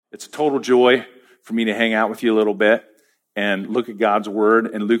It's a total joy for me to hang out with you a little bit and look at God's Word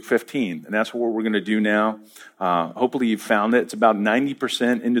in Luke 15. And that's what we're going to do now. Hopefully you've found it. It's about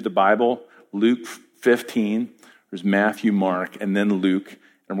 90% into the Bible, Luke 15. There's Matthew, Mark, and then Luke.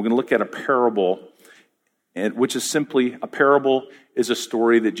 And we're going to look at a parable, which is simply, a parable is a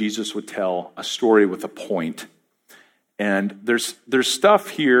story that Jesus would tell, a story with a point. And there's stuff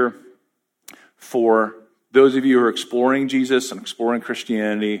here for those of you who are exploring Jesus and exploring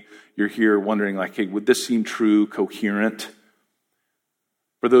Christianity. You're here wondering, like, hey, would this seem true, coherent?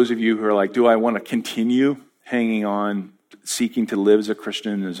 For those of you who are like, do I want to continue hanging on, seeking to live as a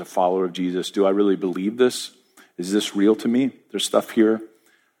Christian, as a follower of Jesus? Do I really believe this? Is this real to me? There's stuff here.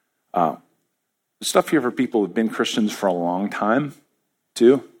 There's stuff here for people who've been Christians for a long time,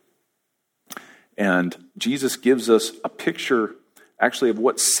 too. And Jesus gives us a picture, actually, of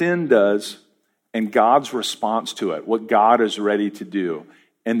what sin does and God's response to it, what God is ready to do.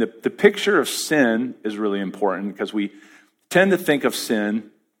 And the picture of sin is really important because we tend to think of sin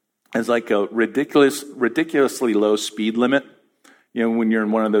as like a ridiculously low speed limit. You know, when you're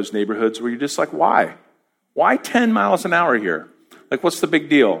in one of those neighborhoods where you're just like, why? Why 10 miles an hour here? Like, what's the big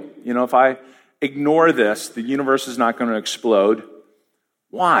deal? You know, if I ignore this, the universe is not going to explode.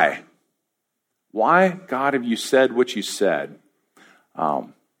 Why? Why, God, have you said what you said?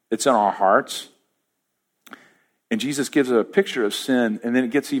 It's in our hearts. And Jesus gives a picture of sin, and then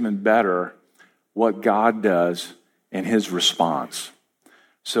it gets even better, what God does and his response.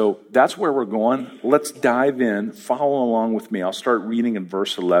 So that's where we're going. Let's dive in. Follow along with me. I'll start reading in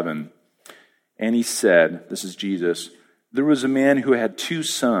verse 11. And he said, this is Jesus, there was a man who had 2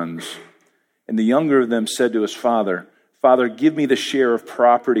 sons, and the younger of them said to his father, Father, give me the share of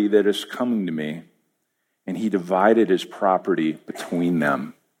property that is coming to me. And he divided his property between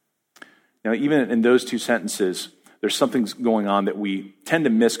them. Now, even in those 2 sentences, there's something going on that we tend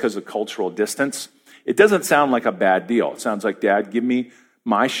to miss because of cultural distance. It doesn't sound like a bad deal. It sounds like, Dad, give me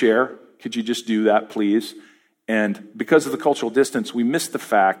my share. Could you just do that, please? And because of the cultural distance, we miss the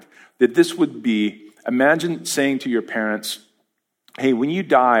fact that this would be, imagine saying to your parents, hey, when you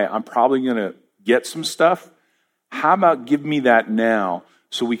die, I'm probably going to get some stuff. How about give me that now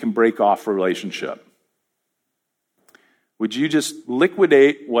so we can break off a relationship? Would you just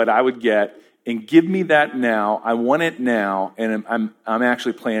liquidate what I would get and give me that now? I want it now, and I'm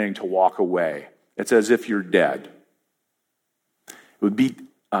actually planning to walk away. It's as if you're dead. It would be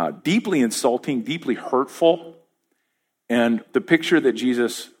deeply insulting, deeply hurtful. And the picture that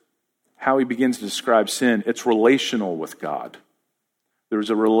Jesus, how he begins to describe sin, it's relational with God. There's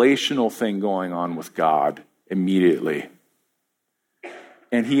a relational thing going on with God immediately.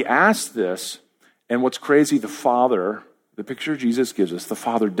 And he asked this, and what's crazy, the Father, the picture Jesus gives us, the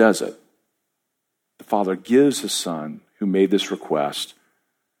Father does it. The Father gives his Son, who made this request,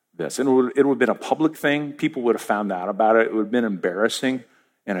 this. And it would have been a public thing. People would have found out about it. It would have been embarrassing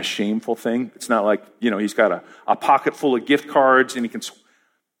and a shameful thing. It's not like, you know, he's got a pocket full of gift cards and he can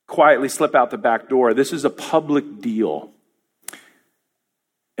quietly slip out the back door. This is a public deal.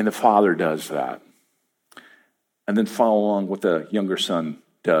 And the Father does that. And then follow along what the younger son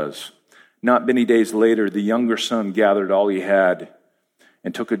does. Not many days later, the younger son gathered all he had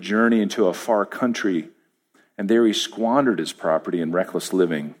and took a journey into a far country, and there he squandered his property in reckless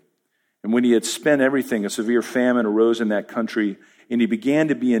living. And when he had spent everything, a severe famine arose in that country, and he began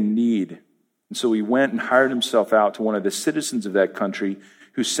to be in need. And so he went and hired himself out to one of the citizens of that country,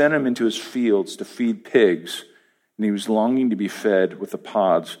 who sent him into his fields to feed pigs. And he was longing to be fed with the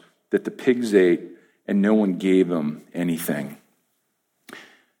pods that the pigs ate, and no one gave him anything.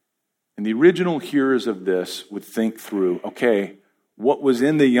 And the original hearers of this would think through, okay, what was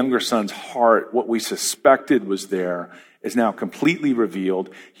in the younger son's heart, what we suspected was there, is now completely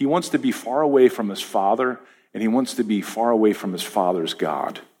revealed. He wants to be far away from his father, and he wants to be far away from his father's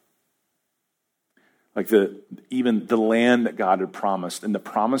God. Like even the land that God had promised and the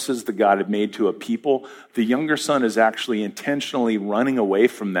promises that God had made to a people, the younger son is actually intentionally running away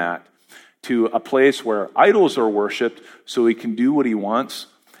from that to a place where idols are worshipped so he can do what he wants.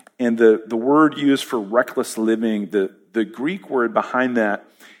 And the word used for reckless living, the Greek word behind that,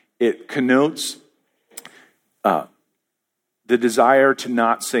 it connotes the desire to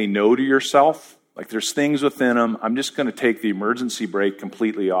not say no to yourself. Like there's things within them. I'm just going to take the emergency brake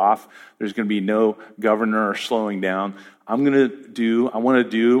completely off. There's going to be no governor or slowing down. I want to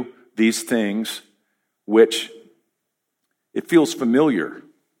do these things, which it feels familiar,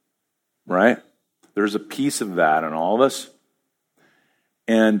 right? There's a piece of that in all of us.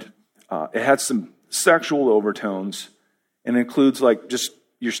 And it has some sexual overtones and includes like just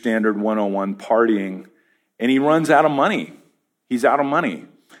your standard 101 partying. And he runs out of money. He's out of money.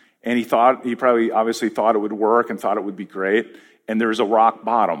 And he probably obviously thought it would work and thought it would be great. And there's a rock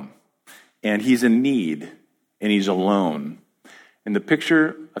bottom. And he's in need. And he's alone. And the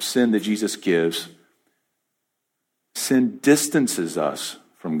picture of sin that Jesus gives, sin distances us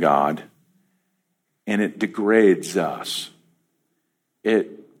from God. And it degrades us.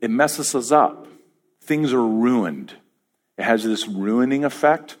 It messes us up. Things are ruined. It has this ruining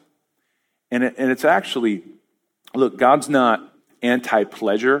effect. And it's actually, look, God's not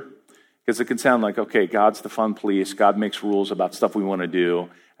anti-pleasure, because it can sound like, okay, God's the fun police. God makes rules about stuff we want to do,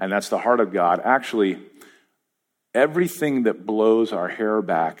 and that's the heart of God. Actually, everything that blows our hair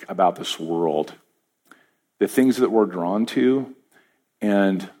back about this world, the things that we're drawn to,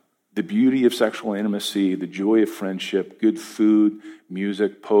 and the beauty of sexual intimacy, the joy of friendship, good food,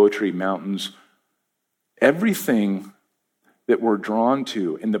 music, poetry, mountains, everything that we're drawn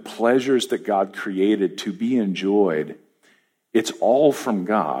to and the pleasures that God created to be enjoyed, it's all from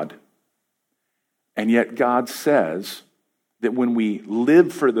God. And yet God says that when we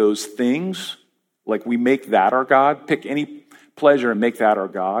live for those things, like we make that our God, pick any pleasure and make that our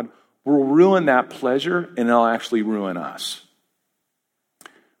God, we'll ruin that pleasure and it'll actually ruin us.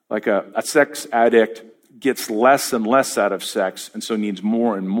 Like a sex addict gets less and less out of sex and so needs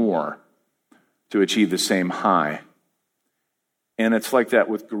more and more to achieve the same high. And it's like that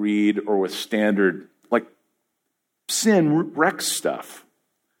with greed or with standard, like sin wrecks stuff.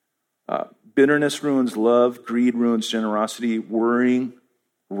 Bitterness ruins love, greed ruins generosity, worrying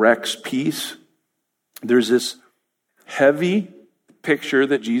wrecks peace. There's this heavy picture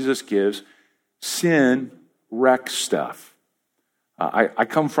that Jesus gives. Sin wrecks stuff. I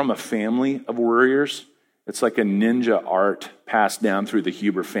come from a family of worriers. It's like a ninja art passed down through the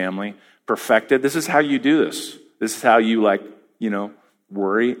Huber family, perfected. This is how you do this. This is how you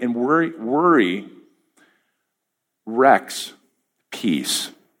worry. And worry wrecks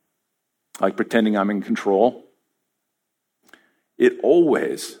peace. Like pretending I'm in control. It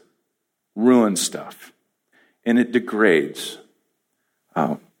always ruins stuff. And it degrades.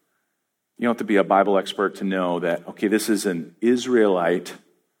 You don't have to be a Bible expert to know that, okay, this is an Israelite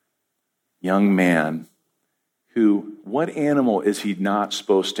young man who, what animal is he not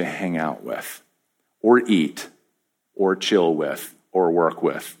supposed to hang out with, or eat, or chill with, or work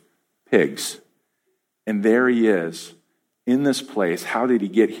with? Pigs. And there he is, in this place. How did he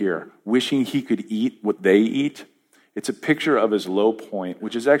get here? Wishing he could eat what they eat. It's a picture of his low point,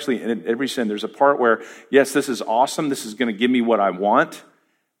 which is actually in every sin. There's a part where, yes, this is awesome. This is going to give me what I want.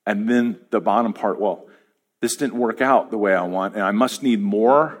 And then the bottom part, well, this didn't work out the way I want, and I must need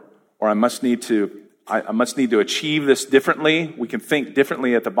more, or I must need to achieve this differently. We can think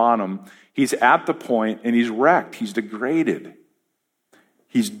differently at the bottom. He's at the point, and he's wrecked. He's degraded.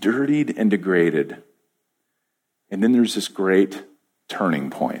 He's dirtied and degraded. And then there's this great turning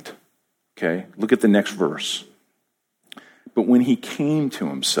point. Okay? Look at the next verse. But when he came to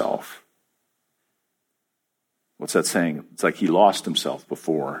himself, what's that saying? It's like he lost himself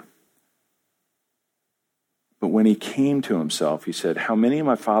before. But when he came to himself, he said, how many of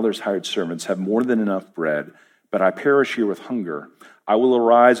my father's hired servants have more than enough bread, but I perish here with hunger? I will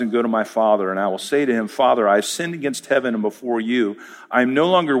arise and go to my father, and I will say to him, Father, I have sinned against heaven and before you. I am no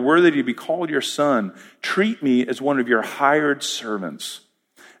longer worthy to be called your son. Treat me as one of your hired servants.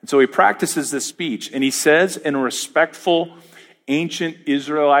 And so he practices this speech, and he says in a respectful, ancient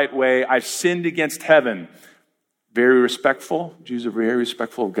Israelite way, I've sinned against heaven. Very respectful. Jews are very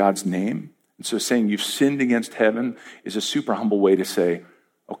respectful of God's name. And so saying you've sinned against heaven is a super humble way to say,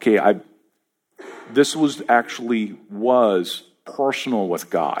 okay, this was personal with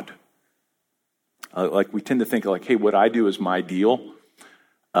God. Like we tend to think like, hey, what I do is my deal.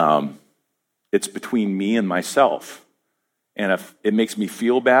 It's between me and myself. And if it makes me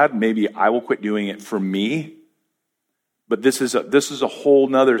feel bad, maybe I will quit doing it for me. But this is a whole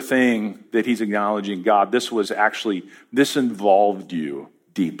nother thing that he's acknowledging. God, this involved you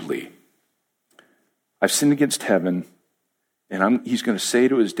deeply. I've sinned against heaven, and he's going to say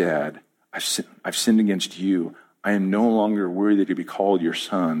to his dad, I've sinned against you. I am no longer worthy to be called your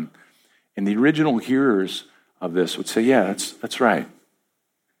son. And the original hearers of this would say, yeah, that's right.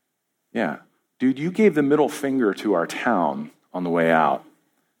 Yeah. Dude, you gave the middle finger to our town on the way out,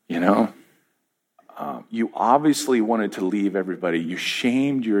 You obviously wanted to leave everybody. You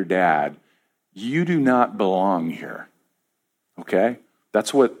shamed your dad. You do not belong here. Okay?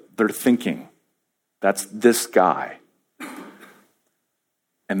 That's what they're thinking. That's this guy.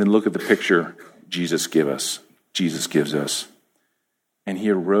 And then look at the picture Jesus gives us. And he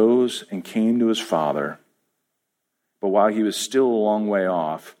arose and came to his father. But while he was still a long way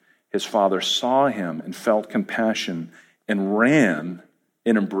off, his father saw him and felt compassion and ran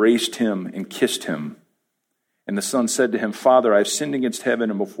and embraced him and kissed him. And the son said to him, Father, I have sinned against heaven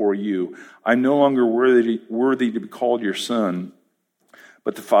and before you. I'm no longer worthy to be called your son.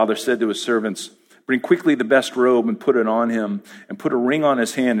 But the father said to his servants, Bring quickly the best robe and put it on him, and put a ring on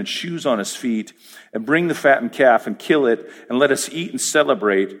his hand and shoes on his feet, and bring the fattened calf and kill it, and let us eat and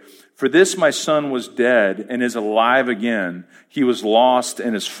celebrate. For this my son was dead and is alive again. He was lost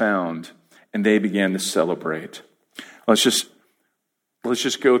and is found. And they began to celebrate. Let's just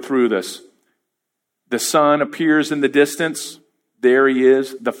go through this. The son appears in the distance. There he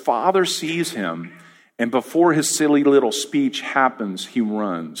is. The father sees him. And before his silly little speech happens, he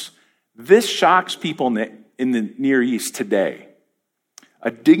runs. This shocks people in the Near East today.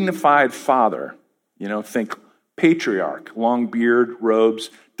 A dignified father, think patriarch, long beard, robes,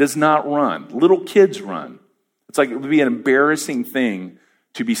 does not run. Little kids run. It's like it would be an embarrassing thing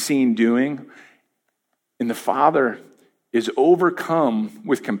to be seen doing. And the father is overcome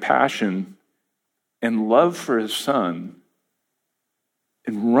with compassion and love for his son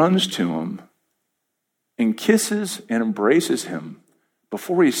and runs to him and kisses and embraces him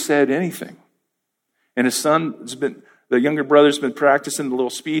before he said anything. And his son the younger brother's been practicing the little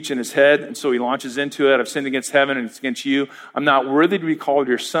speech in his head, and so he launches into it. I've sinned against heaven and it's against you. I'm not worthy to be called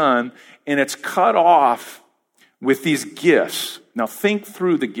your son. And it's cut off with these gifts. Now think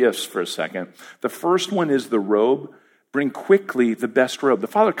through the gifts for a second. The first one is the robe. Bring quickly the best robe. The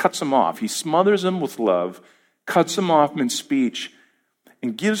father cuts him off. He smothers him with love, cuts him off in speech,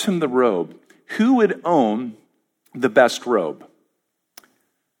 and gives him the robe. Who would own the best robe?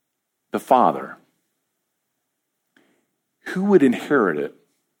 The father. Who would inherit it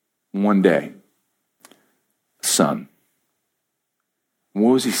one day? The son. And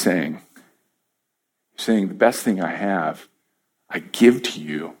what was he saying? He's saying, the best thing I have, I give to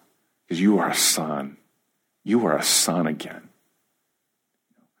you because you are a son. You are a son again.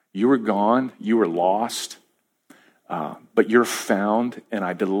 You were gone. You were lost. But you're found, and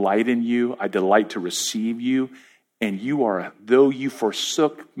I delight in you. I delight to receive you. And you are, though you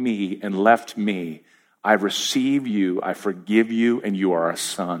forsook me and left me, I receive you, I forgive you, and you are a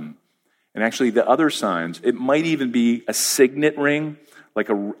son. And actually, the other signs, it might even be a signet ring, like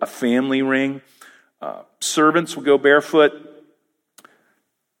a family ring. Servants would go barefoot.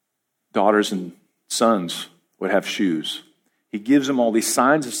 Daughters and sons would have shoes. He gives them all these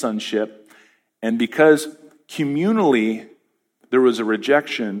signs of sonship. And because communally there was a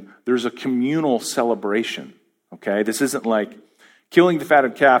rejection, there's a communal celebration. Okay? This isn't like killing the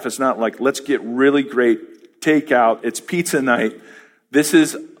fatted calf. It's not like, let's get really great takeout. It's pizza night. This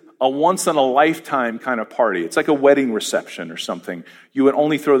is a once-in-a-lifetime kind of party. It's like a wedding reception or something. You would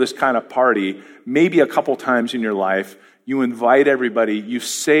only throw this kind of party maybe a couple times in your life. You invite everybody. You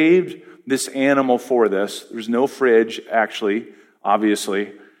saved this animal for this. There's no fridge, actually,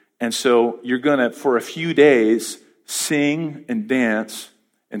 obviously. And so you're going to, for a few days, sing and dance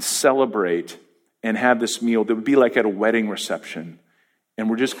and celebrate and have this meal that would be like at a wedding reception. And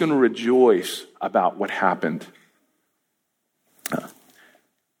we're just going to rejoice about what happened.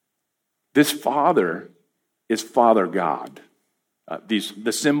 This Father is Father God.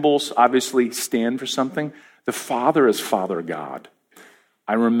 The symbols obviously stand for something. The Father is Father God.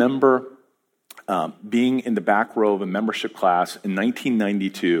 I remember being in the back row of a membership class in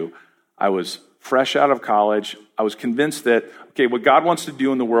 1992. I was fresh out of college. I was convinced that, okay, what God wants to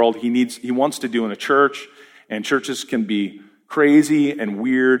do in the world, He wants to do in a church, and churches can be crazy and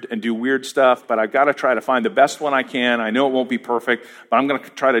weird and do weird stuff, but I've got to try to find the best one I can. I know it won't be perfect, but I'm going to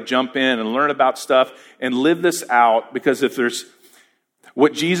try to jump in and learn about stuff and live this out, because if there's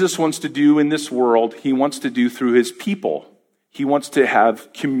what Jesus wants to do in this world, He wants to do through His people. He wants to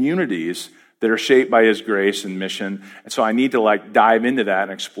have communities that are shaped by His grace and mission. And so I need to dive into that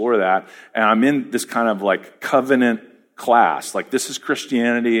and explore that. And I'm in this kind of covenant class. This is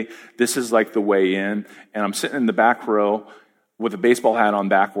Christianity. This is the way in. And I'm sitting in the back row with a baseball hat on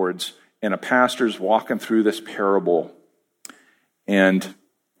backwards, and a pastor's walking through this parable. And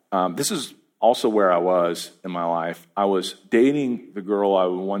this is also where I was in my life. I was dating the girl I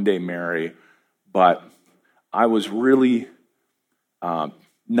would one day marry, but I was really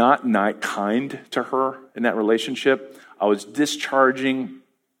not kind to her in that relationship. I was discharging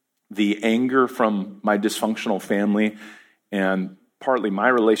the anger from my dysfunctional family and partly my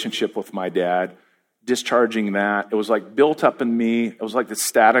relationship with my dad, discharging that. It was built up in me. It was like the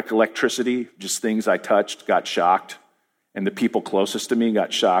static electricity, just things I touched got shocked, and the people closest to me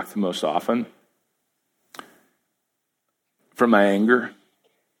got shocked most often from my anger.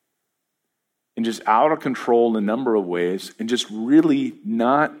 And just out of control in a number of ways, and just really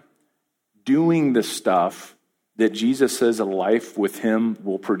not doing the stuff that Jesus says a life with him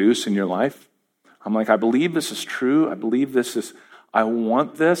will produce in your life? I'm like, I believe this is true. I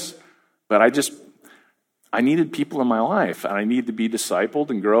want this, but I needed people in my life, and I needed to be discipled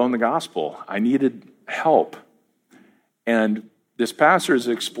and grow in the gospel. I needed help. And this pastor is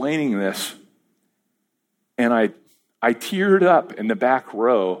explaining this, and I teared up in the back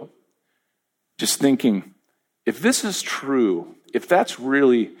row, just thinking, if this is true, if that's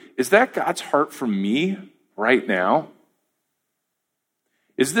really, is that God's heart for me right now?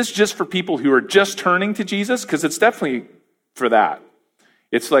 Is this just for people who are just turning to Jesus? Because it's definitely for that.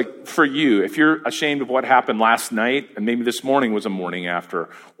 It's like for you, if you're ashamed of what happened last night, and maybe this morning was a morning after,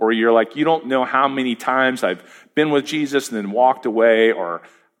 or you're like, you don't know how many times I've been with Jesus and then walked away, or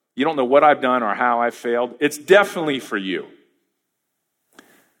you don't know what I've done or how I've failed, it's definitely for you.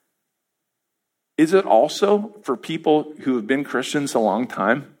 Is it also for people who have been Christians a long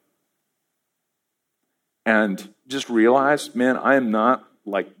time and just realize, man, I am not,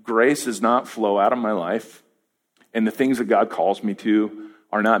 like, grace does not flow out of my life, and the things that God calls me to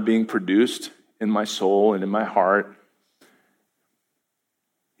are not being produced in my soul and in my heart?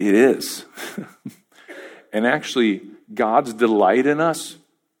 It is. And actually, God's delight in us,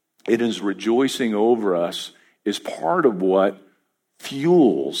 it is rejoicing over us, is part of what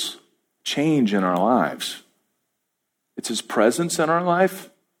fuels change in our lives. It's his presence in our life,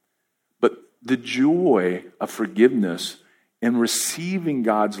 but the joy of forgiveness and receiving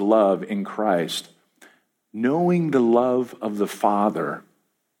God's love in Christ, knowing the love of the Father,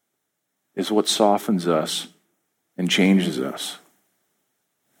 is what softens us and changes us.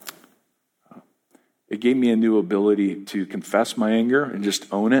 It gave me a new ability to confess my anger and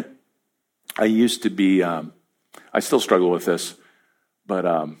just own it. I used to be, I still struggle with this, but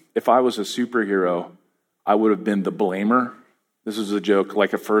if I was a superhero, I would have been the blamer. This is a joke,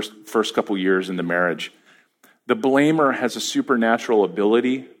 like a first couple years in the marriage. The blamer has a supernatural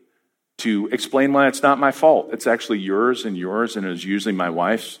ability to explain why it's not my fault. It's actually yours, and it's usually my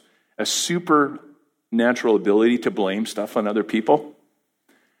wife's. A supernatural ability to blame stuff on other people.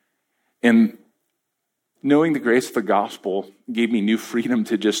 And knowing the grace of the gospel gave me new freedom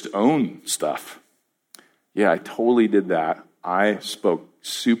to just own stuff. Yeah, I totally did that. I spoke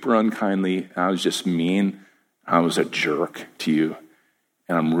super unkindly. I was just mean. I was a jerk to you.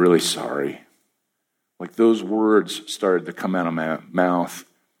 And I'm really sorry. Like, those words started to come out of my mouth.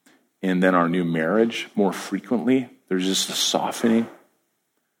 And then our new marriage, more frequently, there's just a softening.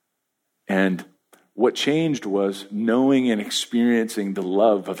 And what changed was knowing and experiencing the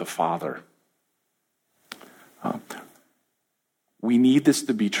love of the Father. We need this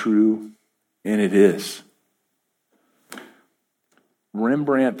to be true, and it is.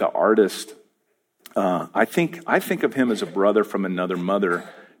 Rembrandt, the artist, I think of him as a brother from another mother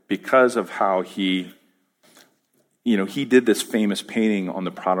because of how he did this famous painting on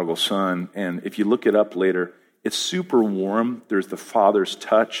the Prodigal Son. And if you look it up later, it's super warm. There's the Father's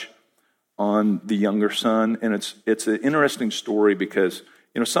touch on the younger son, and it's an interesting story because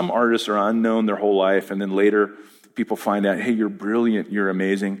some artists are unknown their whole life, and then later people find out, hey, you're brilliant, you're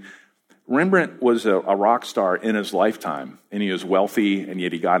amazing. Rembrandt was a rock star in his lifetime, and he was wealthy, and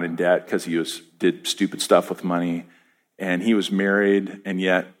yet he got in debt because he did stupid stuff with money, and he was married, and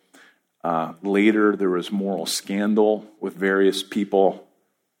yet later there was moral scandal with various people,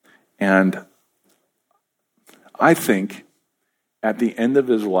 and I think at the end of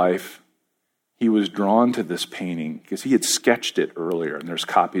his life, he was drawn to this painting because he had sketched it earlier, and there's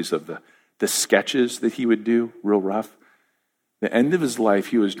copies of the sketches that he would do, real rough. The end of his life,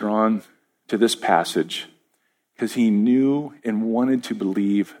 he was drawn to this passage because he knew and wanted to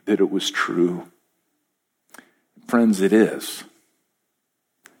believe that it was true. Friends, it is.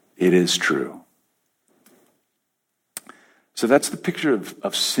 It is true. So that's the picture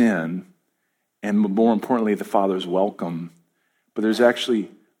of sin, and more importantly, the Father's welcome. But there's actually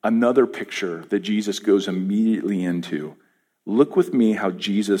another picture that Jesus goes immediately into. Look with me how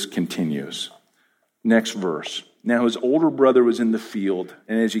Jesus continues. Next verse. Now his older brother was in the field,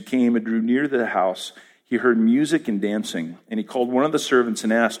 and as he came and drew near to the house, he heard music and dancing. And he called one of the servants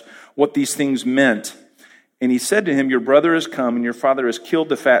and asked what these things meant. And he said to him, your brother has come, and your father has killed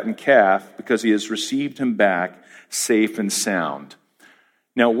the fattened calf because he has received him back safe and sound.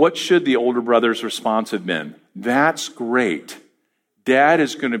 Now, what should the older brother's response have been? That's great. Dad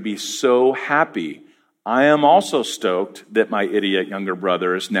is going to be so happy. I am also stoked that my idiot younger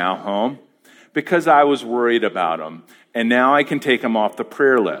brother is now home because I was worried about him, and now I can take him off the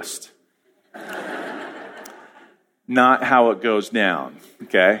prayer list. Not how it goes down,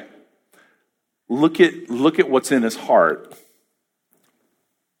 okay? Look at what's in his heart.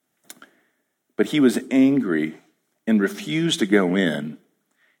 But he was angry and refused to go in.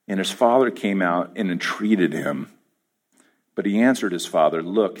 And his father came out and entreated him. But he answered his father,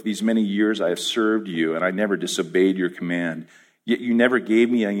 'Look, these many years I have served you, and I never disobeyed your command. Yet you never gave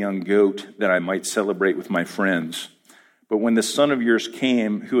me a young goat that I might celebrate with my friends. But when the son of yours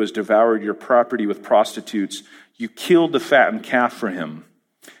came, who has devoured your property with prostitutes, you killed the fattened calf for him.'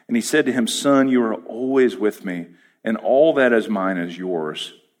 And he said to him, 'Son, you are always with me, and all that is mine is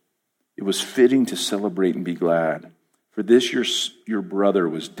yours. It was fitting to celebrate and be glad. For this your brother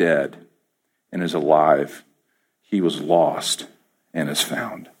was dead and is alive. He was lost and is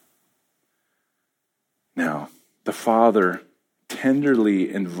found.'" Now, the father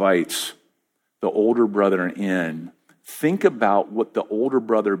tenderly invites the older brother in. Think about what the older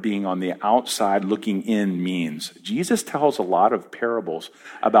brother being on the outside looking in means. Jesus tells a lot of parables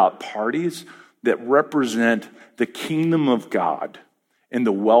about parties that represent the kingdom of God and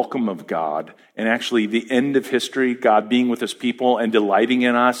the welcome of God, and actually the end of history, God being with his people and delighting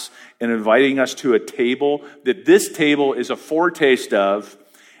in us and inviting us to a table that this table is a foretaste of.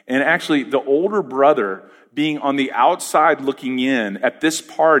 And actually the older brother being on the outside looking in at this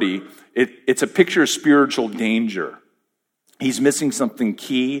party, it's a picture of spiritual danger. He's missing something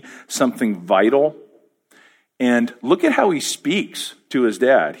key, something vital. And look at how he speaks to his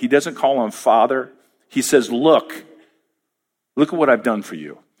dad. He doesn't call him father. He says, look at what I've done for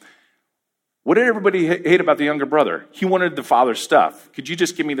you. What did everybody hate about the younger brother? He wanted the father's stuff. Could you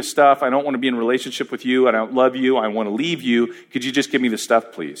just give me the stuff? I don't want to be in a relationship with you. I don't love you. I want to leave you. Could you just give me the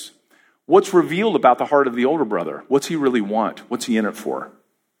stuff, please? What's revealed about the heart of the older brother? What's he really want? What's he in it for?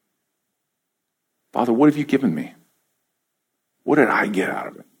 Father, what have you given me? What did I get out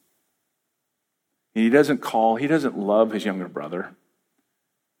of it? And he doesn't love his younger brother.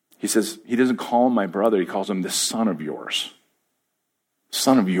 He says, he doesn't call him my brother. He calls him the son of yours.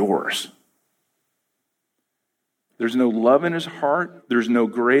 Son of yours. There's no love in his heart. There's no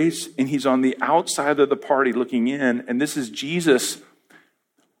grace. And he's on the outside of the party looking in. And this is Jesus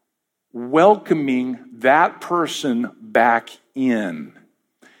welcoming that person back in.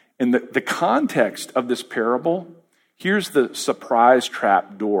 And the context of this parable, here's the surprise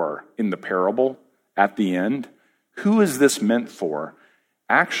trap door in the parable at the end. Who is this meant for?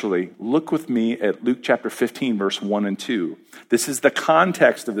 Actually, look with me at Luke chapter 15, verse 1 and 2. This is the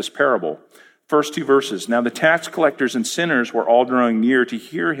context of this parable. First two verses. Now the tax collectors and sinners were all drawing near to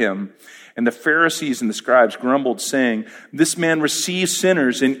hear him, and the Pharisees and the scribes grumbled, saying, "This man receives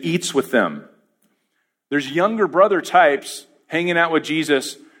sinners and eats with them." There's younger brother types hanging out with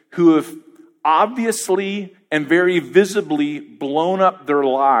Jesus who have obviously and very visibly blown up their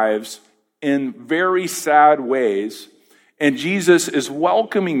lives in very sad ways. And Jesus is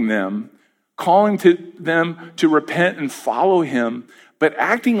welcoming them, calling to them to repent and follow him, but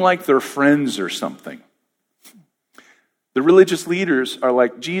acting like they're friends or something. The religious leaders are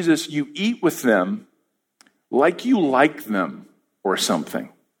like, Jesus, you eat with them like you like them or something.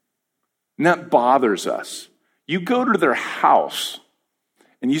 And that bothers us. You go to their house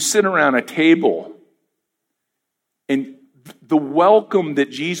and you sit around a table, and the welcome that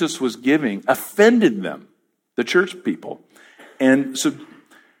Jesus was giving offended them, the church people. And so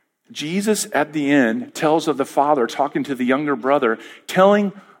Jesus at the end tells of the father talking to the younger brother,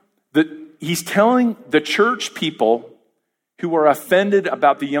 he's telling the church people who are offended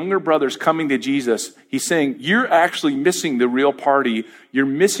about the younger brothers coming to Jesus, he's saying, you're actually missing the real party. You're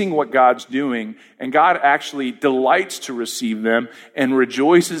missing what God's doing. And God actually delights to receive them and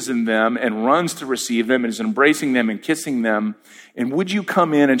rejoices in them and runs to receive them and is embracing them and kissing them. And would you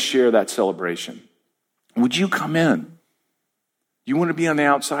come in and share that celebration? Would you come in? You want to be on the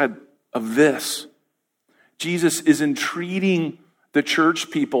outside of this. Jesus is entreating the church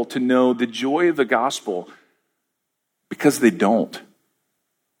people to know the joy of the gospel because they don't.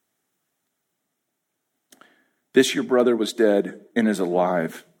 This your brother was dead and is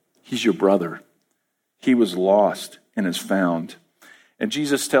alive. He's your brother. He was lost and is found. And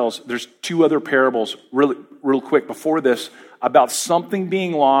Jesus tells, there's two other parables real quick before this about something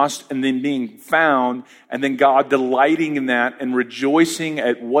being lost and then being found, and then God delighting in that and rejoicing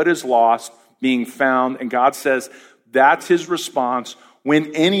at what is lost being found. And God says that's his response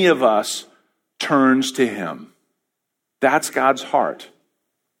when any of us turns to him. That's God's heart.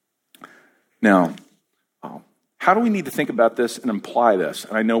 Now, how do we need to think about this and apply this?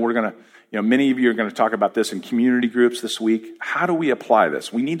 And I know we're going to, many of you are going to talk about this in community groups this week. How do we apply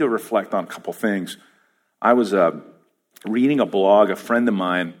this? We need to reflect on a couple things. I was reading a blog a friend of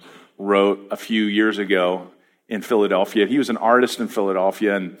mine wrote a few years ago in Philadelphia. He was an artist in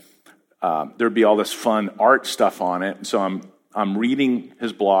Philadelphia, and there'd be all this fun art stuff on it. And so I'm reading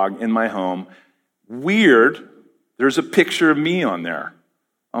his blog in my home. Weird. there's a picture of me on there.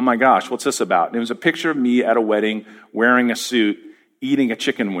 Oh my gosh, what's this about? And it was a picture of me at a wedding wearing a suit, eating a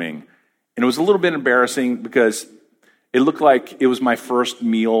chicken wing. And it was a little bit embarrassing because it looked like it was my first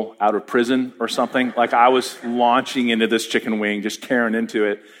meal out of prison or something. Like I was launching into this chicken wing, just tearing into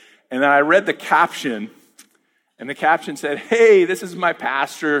it. And then I read the caption, and the caption said, "Hey, this is my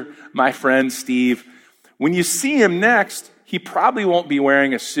pastor, my friend Steve. When you see him next, he probably won't be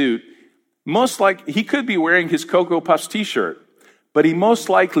wearing a suit. He could be wearing his Cocoa Puffs t-shirt, but he most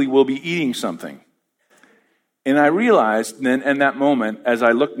likely will be eating something." And I realized then in that moment, as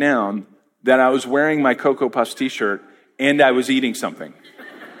I looked down, that I was wearing my Cocoa Puffs t-shirt and I was eating something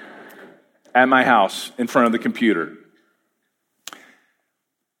at my house in front of the computer.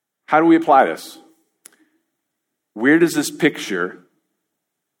 How do we apply this? Where does this picture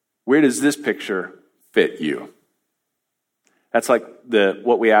fit you? That's like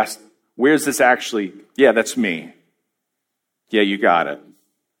what we asked, where's this actually? Yeah, that's me. Yeah, you got it.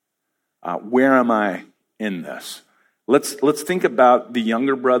 Where am I in this? Let's think about the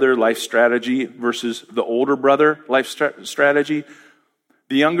younger brother life strategy versus the older brother life strategy.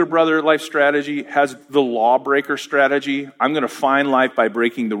 The younger brother life strategy has the lawbreaker strategy. I'm going to find life by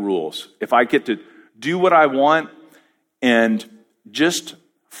breaking the rules. If I get to do what I want and just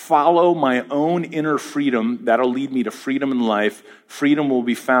follow my own inner freedom, that'll lead me to freedom in life. Freedom will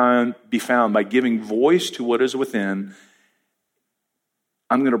be found by giving voice to what is within.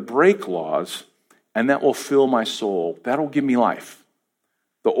 I'm going to break laws, and that will fill my soul. That'll give me life.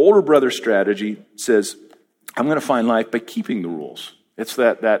 The older brother strategy says, I'm going to find life by keeping the rules. It's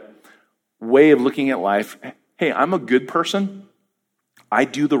that way of looking at life. Hey, I'm a good person. I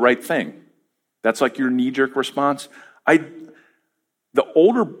do the right thing. That's like your knee-jerk response. The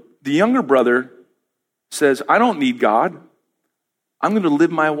younger brother says, I don't need God. I'm going to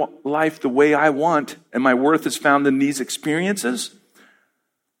live my life the way I want, and my worth is found in these experiences.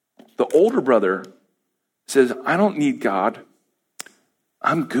 The older brother says, I don't need God.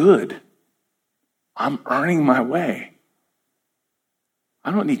 I'm good. I'm earning my way. I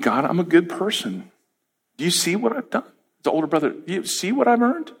don't need God. I'm a good person. Do you see what I've done? The older brother, do you see what I've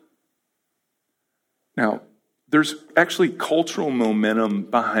earned? Now, there's actually cultural momentum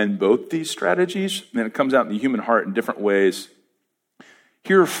behind both these strategies, and it comes out in the human heart in different ways.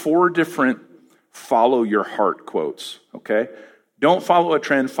 Here are 4 different follow your heart quotes, okay? Don't follow a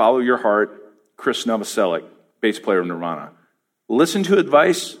trend, follow your heart. Chris Novoselic, bass player of Nirvana. Listen to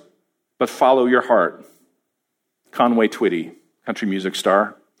advice, but follow your heart. Conway Twitty, country music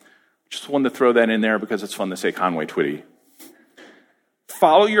star. Just wanted to throw that in there because it's fun to say Conway Twitty.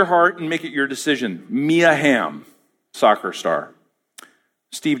 Follow your heart and make it your decision. Mia Hamm, soccer star.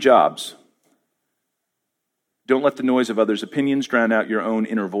 Steve Jobs. Don't let the noise of others' opinions drown out your own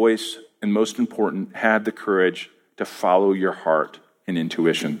inner voice. And most important, have the courage to follow your heart and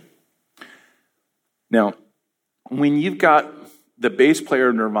intuition. Now, when you've got the bass player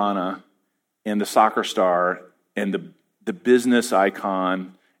of Nirvana and the soccer star and the business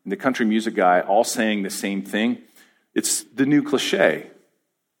icon and the country music guy all saying the same thing, it's the new cliche,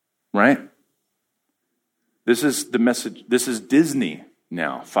 right? This is the message. This is Disney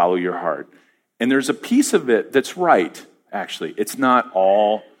now, follow your heart. And there's a piece of it that's right, actually. It's not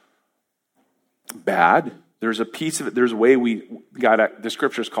all bad. There's a piece of it, there's a way the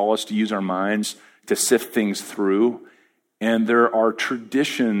scriptures call us to use our minds to sift things through. And there are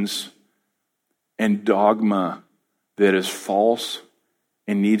traditions and dogma that is false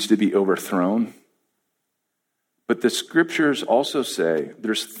and needs to be overthrown. But the scriptures also say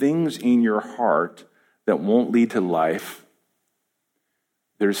there's things in your heart that won't lead to life.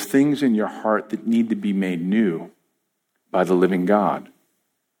 There's things in your heart that need to be made new by the living God.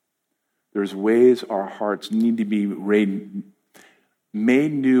 There's ways our hearts need to be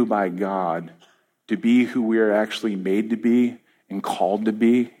made new by God to be who we are actually made to be and called to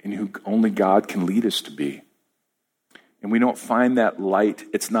be and who only God can lead us to be. And we don't find that light.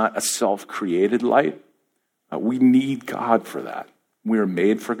 It's not a self-created light. We need God for that. We are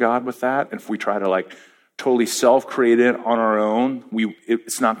made for God with that. And if we try to totally self-create it on our own,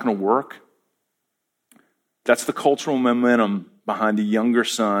 it's not going to work. That's the cultural momentum behind the younger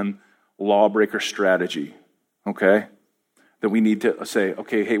son lawbreaker strategy, okay? That we need to say,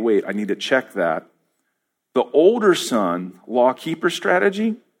 okay, hey, wait, I need to check that. The older son lawkeeper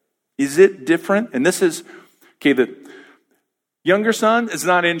strategy, is it different? And this is, okay, the younger son is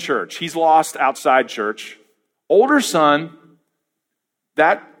not in church. He's lost outside church. Older son,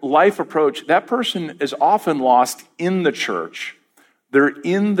 that life approach, that person is often lost in the church. They're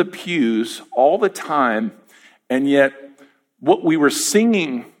in the pews all the time, and yet what we were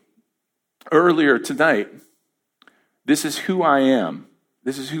singing earlier tonight This is who I am.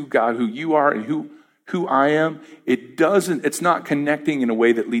 This is who you are and who I am. It's not connecting in a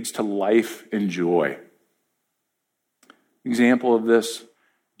way that leads to life and joy. Example of this,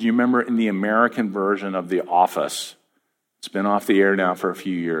 do you remember in the American version of The Office? It's been off the air now for a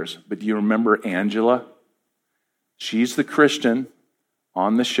few years, but do you remember Angela? She's the Christian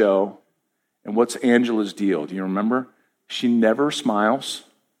on the show, and what's Angela's deal? Do you remember? She never smiles.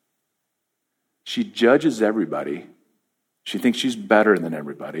 She judges everybody. She thinks she's better than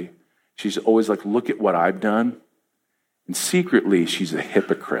everybody. She's always like, look at what I've done. And secretly, she's a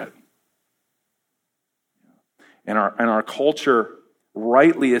hypocrite. And our culture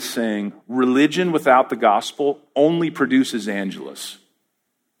rightly is saying religion without the gospel only produces Angelas.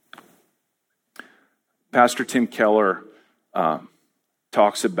 Pastor Tim Keller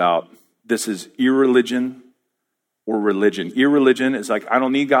talks about this is irreligion or religion. Irreligion is like, I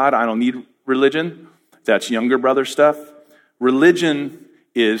don't need God, I don't need religion. That's younger brother stuff. Religion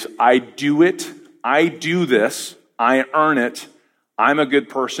is, I do it, I do this, I earn it, I'm a good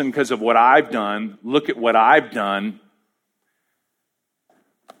person because of what I've done, look at what I've done.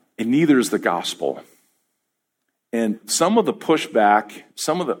 And neither is the gospel. And some of the pushback,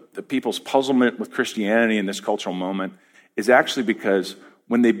 some of the people's puzzlement with Christianity in this cultural moment is actually because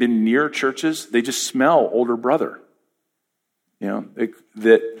when they've been near churches, they just smell older brother.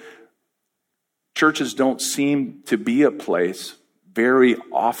 That churches don't seem to be a place very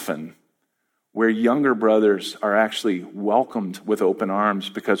often where younger brothers are actually welcomed with open arms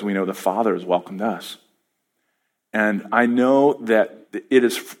because we know the Father has welcomed us. And I know that it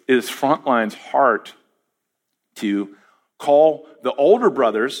is Frontline's heart to call the older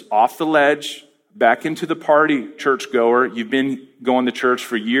brothers off the ledge, back into the party, churchgoer. You've been going to church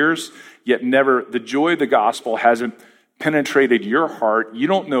for years, yet never, the joy of the gospel hasn't penetrated your heart. You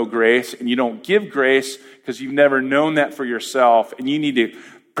don't know grace, and you don't give grace because you've never known that for yourself, and you need to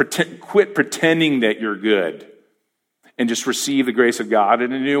quit pretending that you're good and just receive the grace of God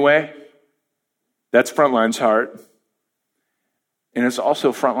in a new way. That's Frontline's heart. And it's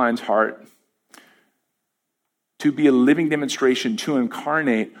also Frontline's heart to be a living demonstration, to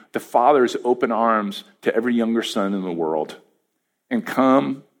incarnate the Father's open arms to every younger son in the world. And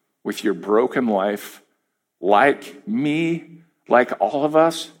come with your broken life, like me, like all of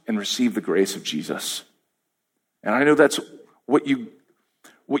us, and receive the grace of Jesus. And I know that's what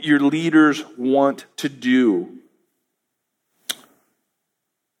your leaders want to do.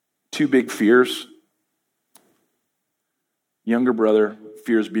 Two big fears. Younger brother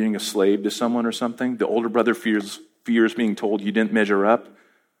fears being a slave to someone or something. The older brother fears being told you didn't measure up.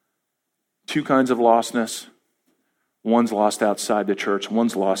 Two kinds of lostness. One's lost outside the church,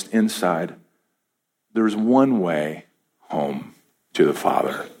 one's lost inside. There's one way home to the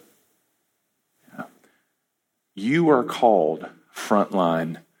Father. You are called,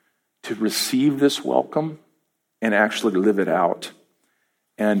 Frontline, to receive this welcome and actually live it out.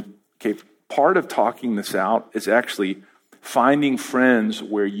 And part of talking this out is actually finding friends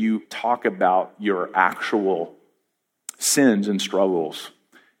where you talk about your actual sins and struggles.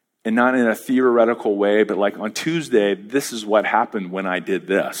 And not in a theoretical way, but like on Tuesday, this is what happened when I did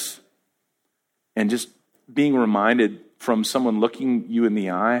this. And just being reminded from someone looking you in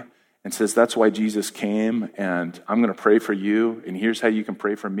the eye and says, that's why Jesus came, and I'm going to pray for you, and here's how you can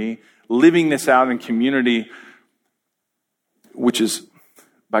pray for me. Living this out in community, which is,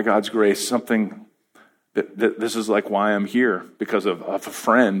 by God's grace, something that this is like why I'm here, because of a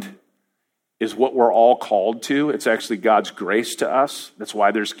friend, is what we're all called to. It's actually God's grace to us. That's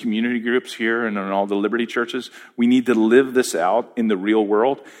why there's community groups here and in all the Liberty churches. We need to live this out in the real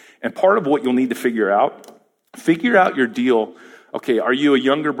world. And part of what you'll need to figure out your deal. Okay, are you a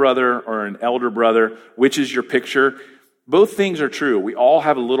younger brother or an elder brother? Which is your picture? Both things are true. We all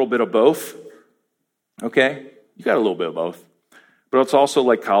have a little bit of both. Okay? You got a little bit of both. But it's also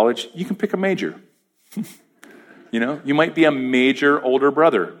like college. You can pick a major. You might be a major older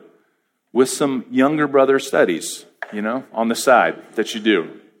brother with some younger brother studies, on the side that you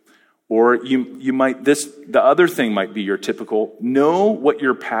do. Or you might, the other thing might be your typical, know what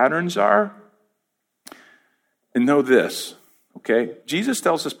your patterns are and know this, okay? Jesus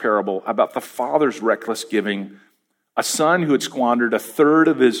tells this parable about the father's reckless giving, a son who had squandered a third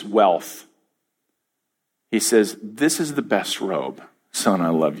of his wealth. He says, this is the best robe, son, I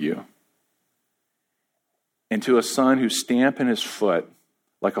love you. And to a son who's stamping his foot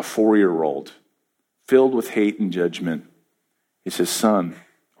like a 4-year-old, filled with hate and judgment, he says, son,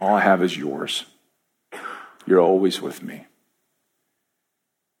 all I have is yours. You're always with me.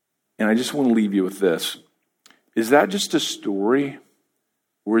 And I just want to leave you with this. Is that just a story,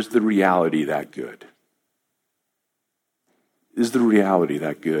 or is the reality that good? Is the reality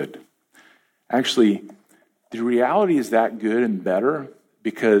that good? Actually, the reality is that good and better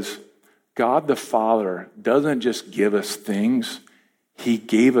because God the Father doesn't just give us things. He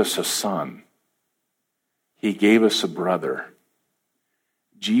gave us a son. He gave us a brother.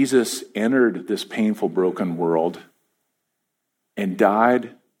 Jesus entered this painful, broken world and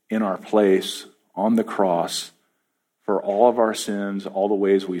died in our place on the cross for all of our sins, all the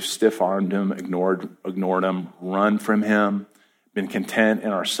ways we've stiff-armed him, ignored him, run from him, been content in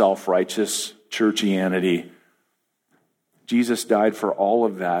our self-righteous churchianity. Jesus died for all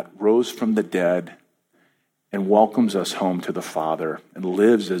of that, rose from the dead, and welcomes us home to the Father and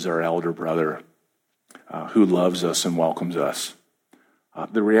lives as our elder brother who loves us and welcomes us.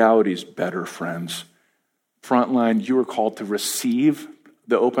 The reality is better, friends. Frontline, you are called to receive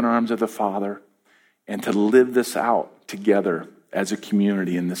the open arms of the Father and to live this out together as a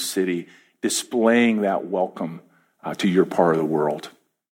community in this city, displaying that welcome to your part of the world.